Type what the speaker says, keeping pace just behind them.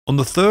On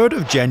the 3rd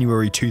of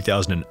January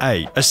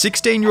 2008, a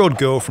 16-year-old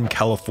girl from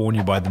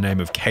California by the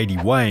name of Katie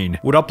Wayne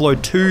would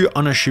upload two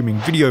unassuming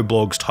video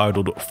blogs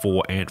titled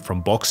 4Ant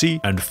from Boxxy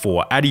and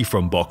 4Addy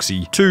from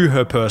Boxxy to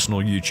her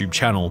personal YouTube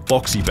channel,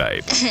 Boxxy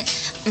Babe.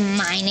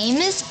 My name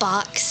is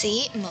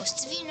Boxxy,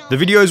 most of you know. The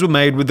videos were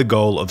made with the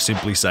goal of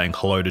simply saying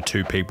hello to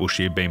two people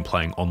she had been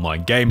playing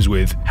online games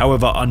with.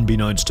 However,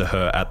 unbeknownst to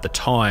her at the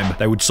time,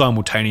 they would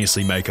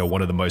simultaneously make her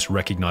one of the most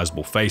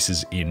recognizable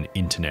faces in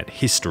internet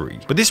history.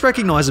 But this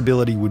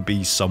recognizability would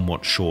be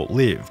somewhat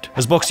short-lived,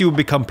 as Boxxy would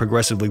become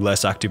progressively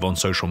less active on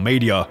social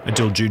media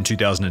until June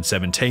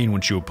 2017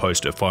 when she would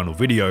post her final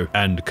video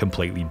and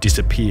completely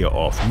disappear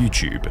off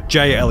YouTube.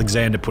 Jay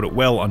Alexander put it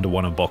well under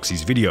one of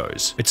Boxxy's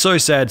videos. "It's so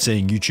sad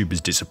seeing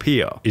YouTubers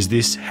disappear. Is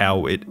this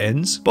how it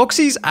ends?"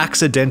 Boxxy's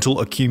accidental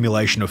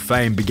accumulation of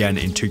fame began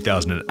in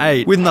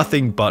 2008 with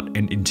nothing but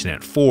an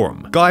internet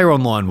forum. Gaia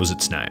Online was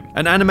its name,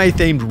 an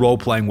anime-themed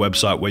role-playing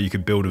website where you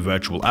could build a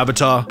virtual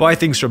avatar, buy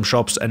things from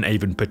shops, and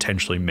even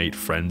potentially meet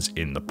friends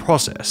in the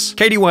process.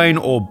 Katie Wayne,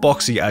 or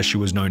Boxxy as she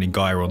was known in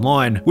Gaia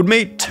Online, would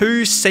meet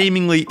two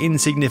seemingly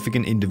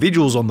insignificant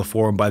individuals on the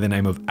forum by the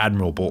name of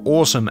Admirable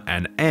Awesome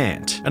and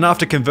Ant, and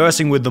after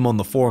conversing with them on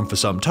the forum for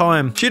some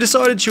time, she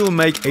decided she would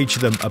make each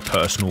of them a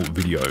personal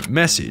video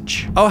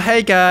message. "Oh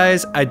hey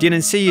guys, I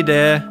didn't see you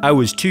there. I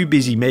was too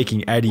busy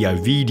making Addy a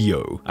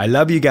video. I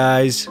love you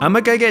guys.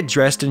 I'ma go get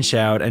dressed and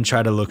showered and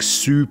try to look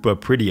super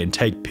pretty and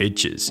take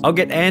pictures. I'll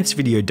get Ant's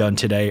video done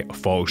today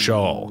for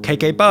sure.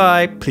 KK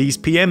bye, please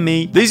PM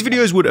me." These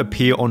videos would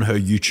appear on her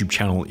YouTube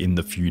channel in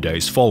the few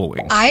days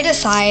following. I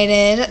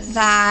decided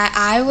that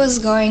I was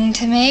going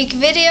to make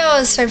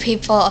videos for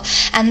people,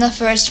 and the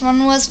first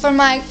one was for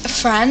my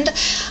friend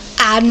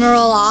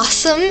Admiral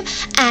Awesome,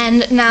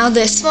 and now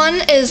this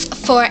one is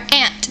for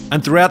Ant.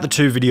 And throughout the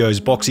two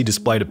videos, Boxxy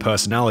displayed a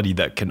personality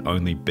that can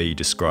only be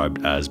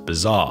described as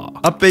bizarre.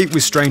 Upbeat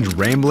with strange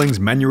ramblings,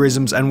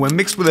 mannerisms, and when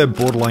mixed with her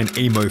borderline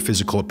emo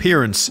physical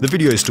appearance, the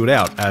video stood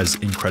out as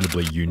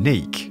incredibly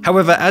unique.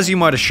 However, as you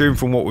might assume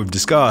from what we've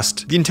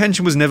discussed, the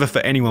intention was never for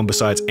anyone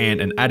besides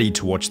Ant and Addy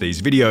to watch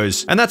these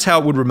videos, and that's how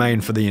it would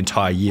remain for the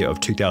entire year of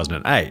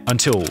 2008,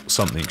 until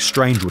something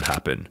strange would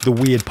happen. The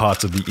weird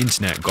parts of the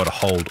internet got a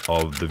hold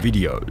of the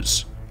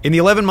videos. In the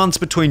 11 months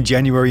between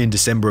January and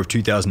December of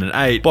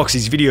 2008,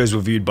 Boxxy's videos were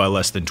viewed by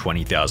less than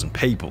 20,000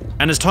 people.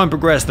 And as time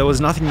progressed, there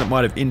was nothing that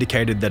might have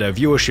indicated that her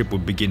viewership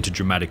would begin to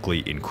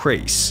dramatically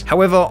increase.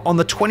 However, on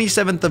the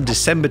 27th of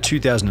December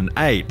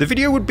 2008, the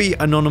video would be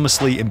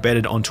anonymously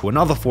embedded onto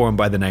another forum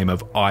by the name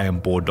of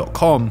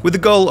IamBored.com with the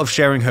goal of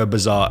sharing her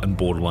bizarre and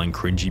borderline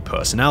cringy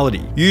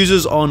personality.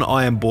 Users on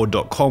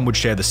IamBored.com would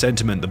share the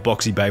sentiment that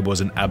Boxxy Babe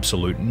was an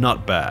absolute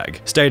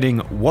nutbag, stating,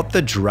 "What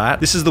the drat?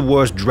 This is the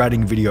worst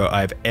dratting video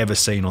I've ever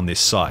seen on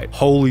this site.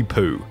 Holy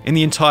poo. In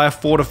the entire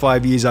 4 to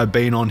 5 years I've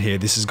been on here,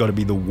 this has got to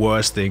be the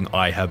worst thing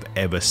I have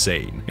ever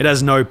seen. It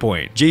has no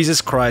point.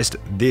 Jesus Christ,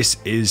 this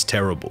is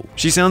terrible."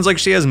 She sounds like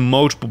she has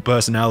multiple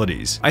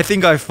personalities. I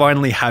think I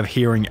finally have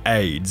hearing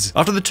aids.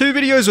 After the two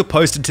videos were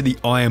posted to the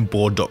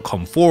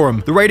IamBored.com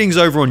forum, the ratings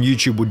over on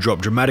YouTube would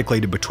drop dramatically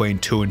to between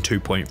 2 and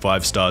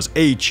 2.5 stars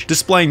each,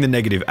 displaying the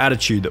negative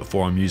attitude that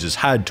forum users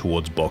had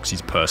towards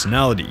Boxxy's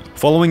personality.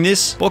 Following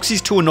this,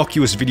 Boxxy's two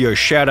innocuous video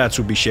shoutouts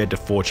would be shared to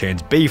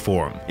 4chan's B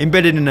forum,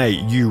 embedded in a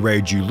 "You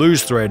Rage You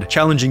Lose" thread,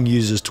 challenging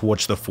users to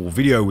watch the full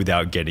video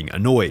without getting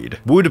annoyed.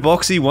 Would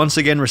Boxxy once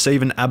again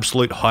receive an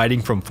absolute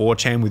hiding from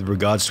 4chan with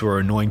regards to her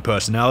annoying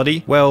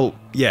personality? Well,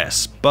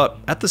 yes, but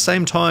at the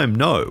same time,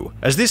 no.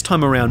 As this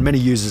time around, many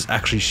users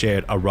actually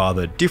shared a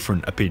rather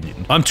different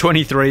opinion. "I'm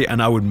 23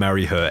 and I would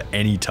marry her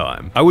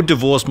anytime. I would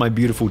divorce my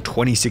beautiful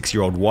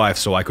 26-year-old wife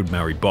so I could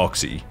marry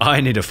Boxxy. I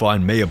need to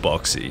find me a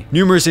Boxxy."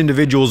 Numerous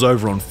individuals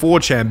over on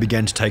 4chan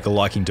began to take a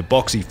liking to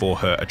Boxxy for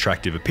her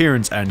attractive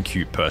appearance and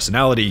cute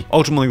personality,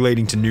 ultimately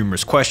leading to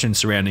numerous questions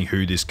surrounding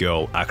who this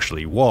girl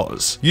actually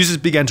was. Users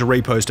began to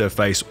repost her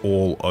face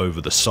all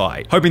over the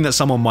site, hoping that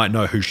someone might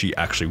know who she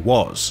actually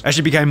was. As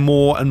she became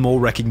more and more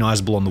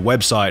recognizable on the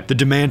website, the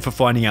demand for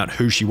finding out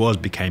who she was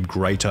became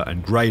greater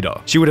and greater.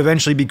 She would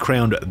eventually be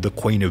crowned the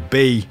Queen of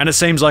B, and it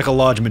seems like a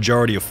large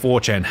majority of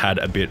 4chan had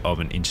a bit of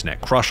an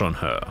internet crush on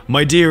her.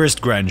 My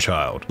dearest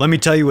grandchild, let me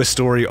tell you a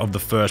story of the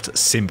first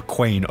simp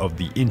queen of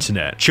the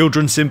internet.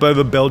 Children simp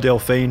over Belle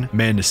Delphine,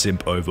 men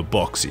simp over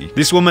Boxxy.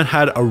 This woman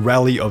had a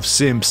rally of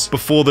simps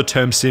before the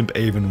term simp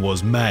even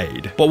was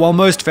made. But while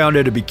most found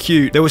her to be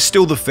cute, there was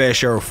still the fair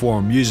share of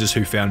forum users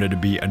who found her to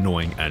be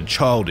annoying and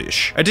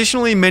childish.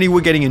 Additionally, many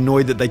were getting annoyed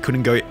that they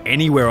couldn't go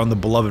anywhere on the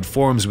beloved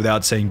forums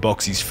without seeing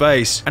Boxxy's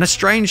face, and a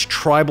strange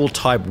tribal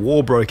type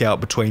war broke out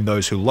between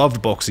those who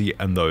loved Boxxy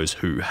and those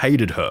who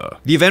hated her.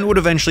 The event would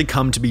eventually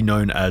come to be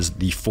known as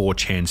the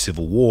 4chan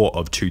Civil War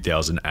of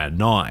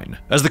 2009.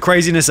 As the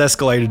craziness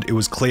escalated, it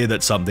was clear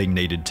that something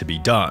needed to be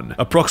done.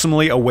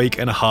 Approximately a week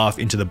and a half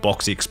into the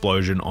Boxxy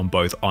explosion on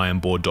both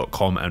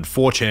IamBored.com and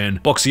 4chan,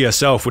 Boxxy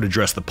herself would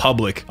address the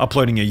public,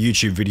 uploading a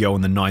YouTube video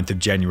on the 9th of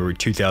January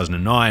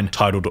 2009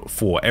 titled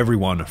 "For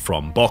Everyone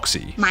from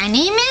Boxxy." My my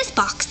name is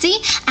Boxxy,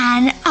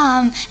 and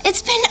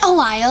it's been a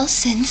while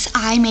since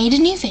I made a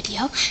new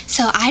video,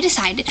 so I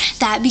decided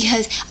that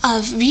because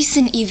of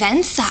recent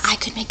events that I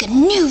could make a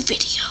new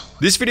video.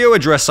 This video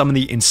addressed some of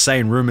the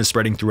insane rumors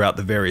spreading throughout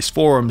the various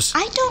forums.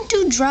 I don't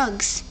do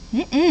drugs.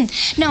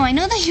 No, I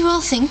know that you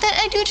all think that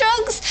I do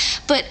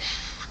drugs, but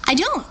I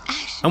don't,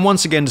 actually. And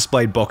once again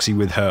displayed Boxxy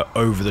with her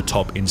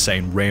over-the-top,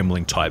 insane,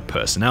 rambling type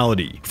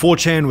personality.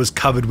 4chan was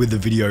covered with the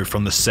video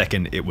from the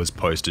second it was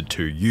posted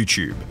to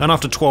YouTube. And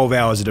after 12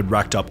 hours, it had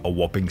racked up a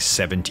whopping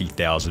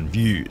 70,000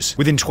 views.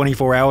 Within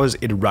 24 hours,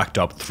 it had racked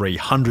up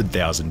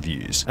 300,000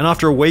 views. And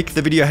after a week,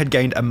 the video had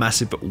gained a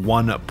massive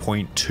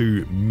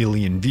 1.2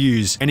 million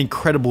views, an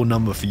incredible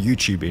number for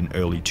YouTube in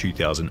early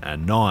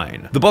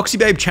 2009. The Boxxy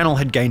Babe channel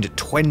had gained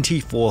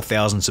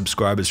 24,000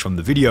 subscribers from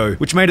the video,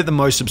 which made it the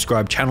most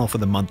subscribed channel for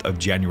the month of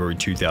January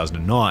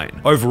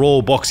 2009.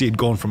 Overall, Boxxy had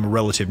gone from a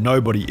relative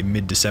nobody in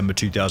mid-December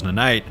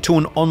 2008 to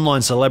an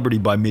online celebrity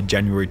by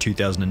mid-January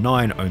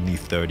 2009, only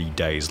 30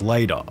 days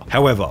later.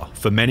 However,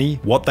 for many,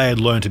 what they had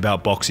learnt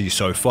about Boxxy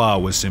so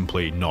far was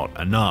simply not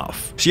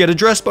enough. She had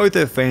addressed both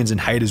her fans and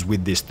haters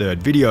with this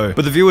third video,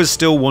 but the viewers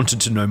still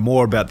wanted to know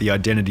more about the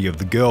identity of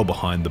the girl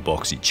behind the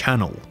Boxxy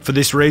channel. For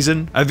this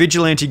reason, a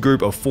vigilante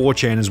group of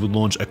 4chaners would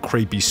launch a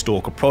creepy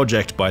stalker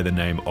project by the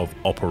name of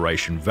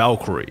Operation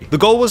Valkyrie. The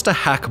goal was to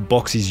hack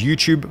Boxxy's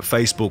YouTube,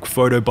 Facebook,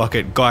 Photo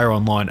Bucket, Gaia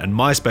Online, and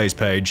MySpace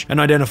page and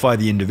identify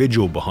the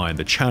individual behind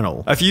the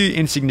channel. A few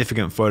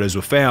insignificant photos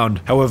were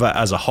found, however,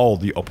 as a whole,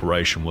 the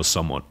operation was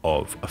somewhat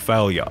of a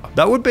failure.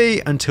 That would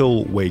be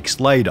until weeks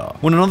later,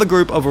 when another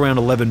group of around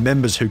 11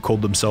 members who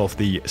called themselves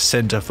the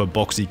Center for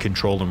Boxxy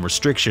Control and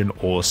Restriction,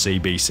 or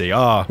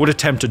CBCR, would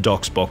attempt to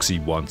dox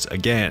Boxxy once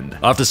again.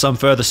 After some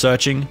further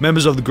searching,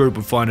 members of the group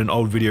would find an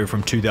old video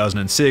from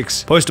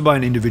 2006, posted by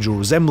an individual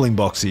resembling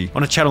Boxxy,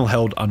 on a channel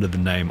held under the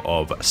name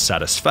of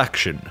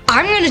Satisfaction.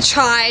 I'm gonna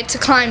try to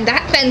climb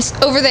that fence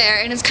over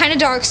there, and it's kind of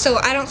dark, so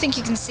I don't think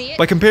you can see it.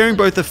 By comparing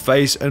both the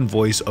face and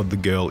voice of the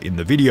girl in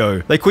the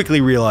video, they quickly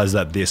realized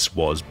that this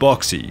was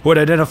Boxxy, who had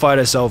identified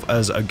herself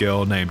as a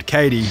girl named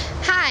Katie.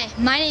 Hi,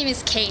 my name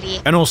is Katie.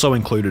 And also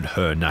included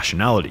her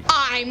nationality.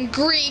 I'm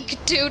Greek,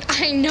 dude.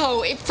 I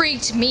know, it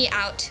freaked me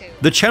out too.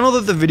 The channel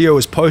that the video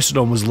was posted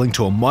on was linked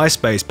to a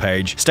MySpace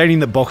page, stating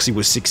that Boxxy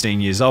was 16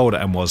 years old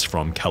and was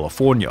from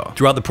California.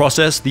 Throughout the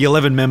process, the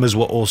 11 members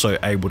were also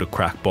able to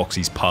crack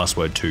Boxxy's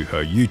password to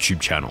her YouTube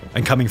channel,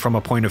 and coming from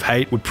a point of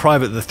hate, would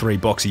private the 3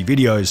 Boxxy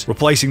videos,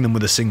 replacing them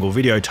with a single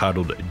video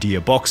titled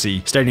Dear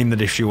Boxxy, stating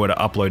that if she were to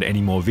upload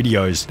any more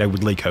videos, they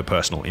would leak her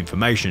personal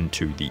information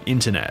to the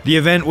internet. The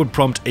event would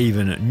prompt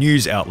even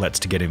news outlets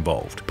to get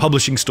involved,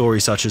 publishing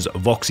stories such as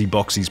Voxy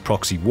Boxxy's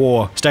proxy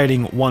war,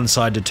 stating one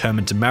side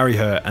determined to marry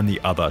her and the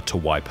other to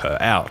wipe her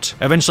out.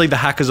 Eventually, the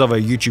hackers of her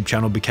YouTube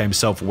channel became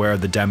self-aware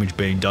of the damage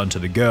being done to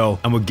the girl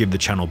and would give the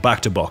channel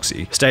back to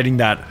Boxxy, stating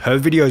that her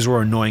videos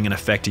were annoying and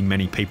affecting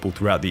many people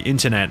throughout the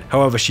internet,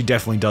 however she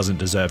definitely doesn't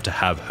deserve to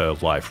have her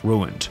life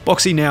ruined.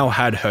 Boxxy now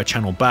had her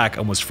channel back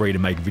and was free to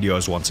make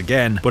videos once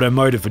again, but her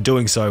motive for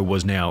doing so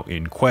was now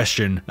in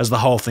question, as the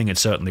whole thing had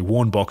certainly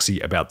warned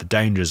Boxxy about the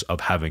dangers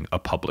of having a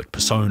public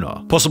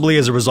persona. Possibly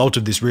as a result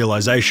of this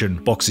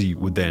realization, Boxxy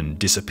would then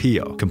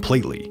disappear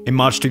completely. In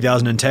March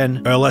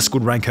 2010, Burlesque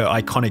would rank her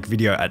iconic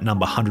video at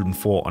number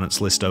 104 on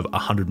its list of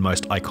 100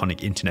 most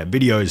iconic internet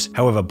videos,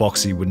 however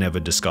Boxxy would never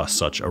discuss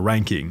such a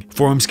ranking.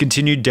 Forums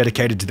continued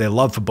dedicated to their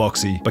love for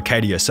Boxxy, but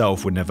Katie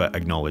herself would never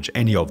acknowledge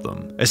any of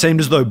them. It seemed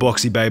as though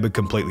Boxxy Babe had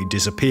completely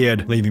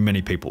disappeared, leaving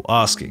many people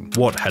asking,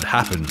 what had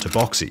happened to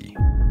Boxxy?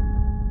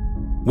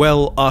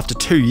 Well, after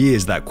 2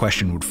 years, that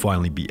question would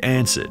finally be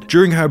answered.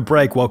 During her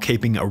break while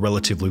keeping a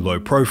relatively low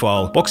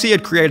profile, Boxxy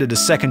had created a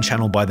second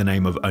channel by the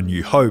name of A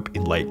New Hope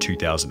in late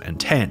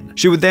 2010.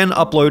 She would then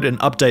upload an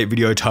update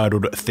video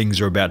titled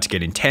Things Are About to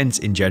Get Intense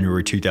in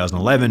January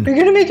 2011. We're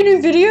gonna make a new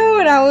video,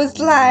 and I was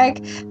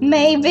like,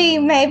 maybe,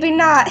 maybe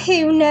not,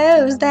 who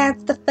knows,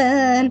 that's the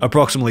fun.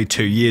 Approximately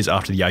 2 years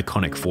after the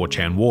iconic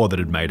 4chan war that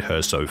had made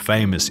her so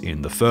famous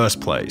in the first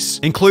place.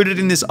 Included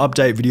in this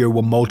update video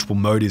were multiple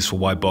motives for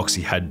why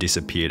Boxxy had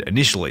disappeared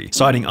initially,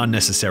 citing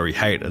unnecessary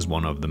hate as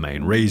one of the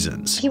main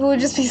reasons. People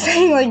would just be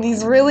saying like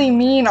these really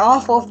mean,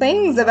 awful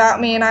things about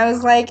me, and I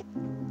was like,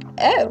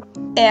 oh.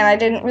 And I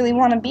didn't really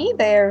want to be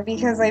there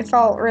because I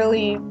felt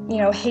really,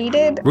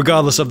 hated.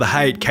 Regardless of the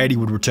hate, Katie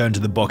would return to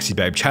the Boxxy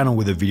Babe channel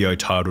with a video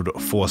titled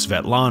For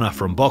Svetlana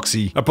from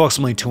Boxxy,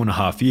 approximately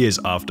 2.5 years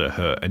after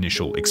her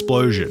initial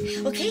explosion.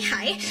 Okay,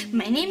 hi,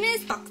 my name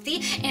is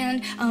Boxxy,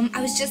 and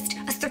I was just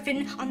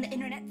surfing on the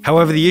internet.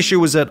 However, the issue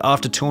was that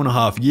after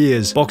 2.5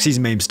 years, Boxxy's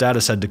meme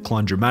status had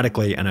declined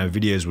dramatically and her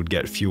videos would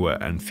get fewer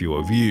and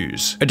fewer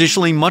views.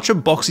 Additionally, much of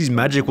Boxxy's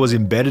magic was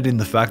embedded in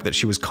the fact that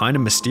she was kind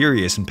of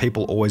mysterious and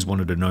people always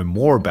wanted to know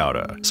more about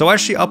her. So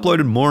as she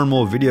uploaded more and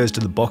more videos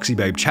to the Boxxy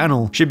Babe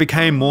channel, she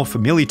became more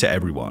familiar to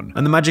everyone,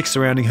 and the magic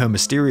surrounding her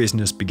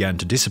mysteriousness began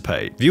to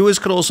dissipate. Viewers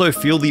could also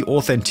feel the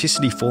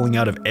authenticity falling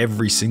out of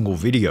every single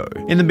video.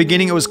 In the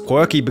beginning it was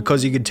quirky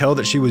because you could tell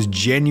that she was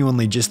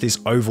genuinely just this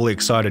overly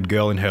excited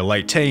girl in her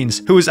late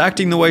teens who was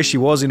acting the way she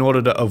was in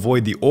order to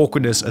avoid the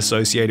awkwardness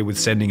associated with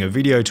sending a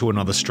video to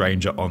another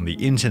stranger on the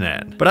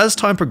internet. But as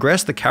time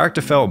progressed, the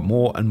character felt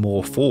more and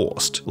more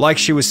forced, like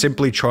she was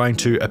simply trying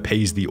to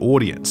appease the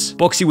audience.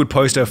 Boxxy would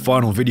post her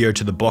final video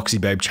to the Boxxy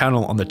Babe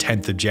channel on the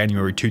 10th of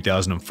January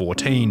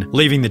 2014,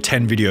 leaving the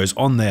 10 videos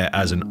on there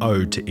as an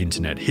ode to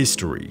internet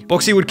history.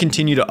 Boxxy would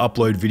continue to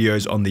upload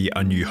videos on the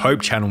A New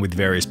Hope channel with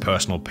various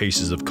personal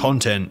pieces of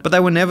content, but they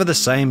were never the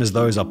same as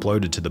those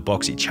uploaded to the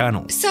Boxxy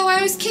channel. So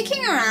I was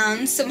kicking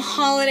around some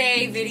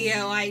holiday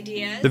video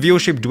ideas. The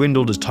viewership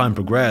dwindled as time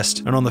progressed,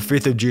 and on the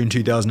 5th of June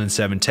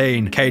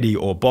 2017, Katie,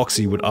 or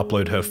Boxxy, would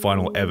upload her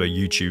final ever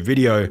YouTube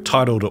video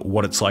titled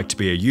What It's Like to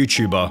Be a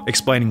YouTuber,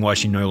 explaining why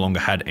she no longer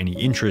had any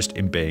interest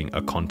in being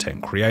a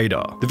content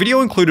creator. The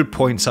video included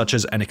points such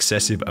as an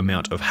excessive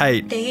amount of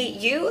hate. They hate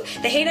you,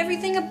 they hate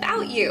everything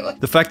about you.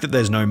 The fact that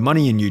there's no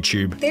money in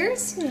YouTube.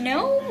 There's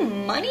no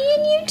money in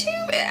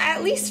YouTube,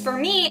 at least for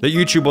me. That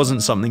YouTube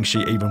wasn't something she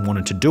even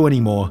wanted to do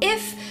anymore.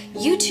 If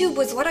YouTube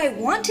was what I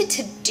wanted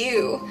to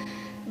do,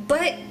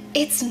 but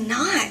it's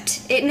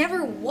not. It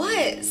never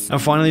was. And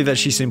finally, that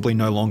she simply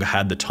no longer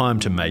had the time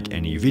to make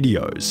any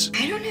videos.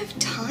 I don't have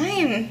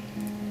time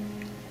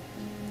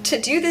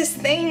to do this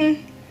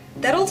thing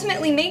that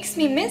ultimately makes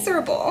me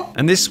miserable.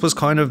 And this was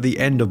kind of the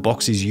end of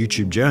Boxxy's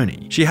YouTube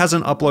journey. She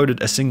hasn't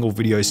uploaded a single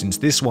video since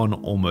this one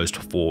almost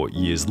 4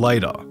 years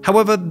later.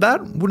 However,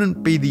 that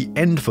wouldn't be the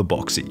end for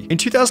Boxxy. In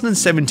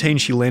 2017,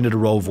 she landed a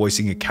role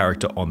voicing a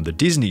character on the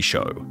Disney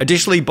show.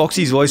 Additionally,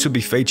 Boxxy's voice would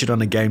be featured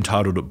on a game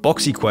titled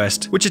Boxxy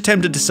Quest, which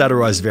attempted to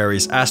satirize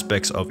various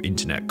aspects of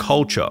internet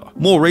culture.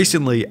 More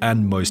recently,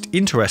 and most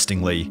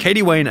interestingly,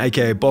 Katie Wayne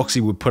aka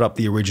Boxxy would put up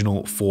the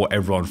original For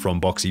Everyone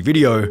from Boxxy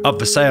video up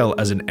for sale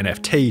as an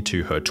NFT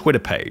to her Twitter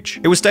page.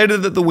 It was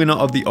stated that the winner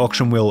of the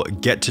auction will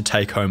get to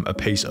take home a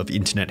piece of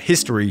internet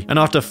history, and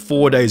after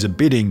 4 days of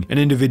bidding, an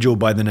individual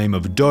by the name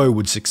of Doe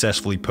would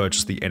successfully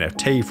purchase the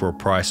NFT for a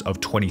price of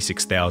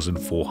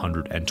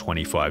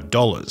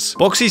 $26,425.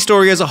 Boxxy's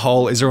story as a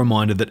whole is a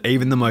reminder that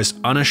even the most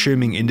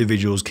unassuming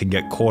individuals can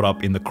get caught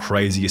up in the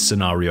craziest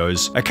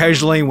scenarios,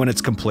 occasionally when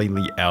it's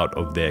completely out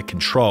of their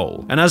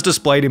control. And as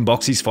displayed in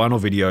Boxxy's final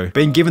video,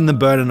 being given the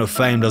burden of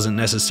fame doesn't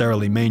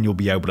necessarily mean you'll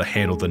be able to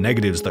handle the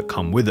negatives that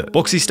come with it.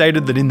 Boxxy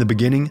stated that in the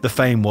beginning, the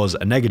fame was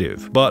a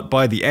negative, but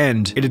by the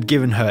end, it had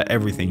given her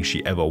everything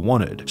she ever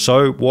wanted.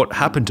 So what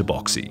happened to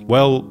Boxxy?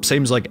 Well,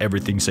 seems like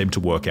everything seemed to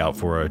work out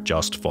for her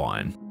just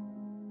fine.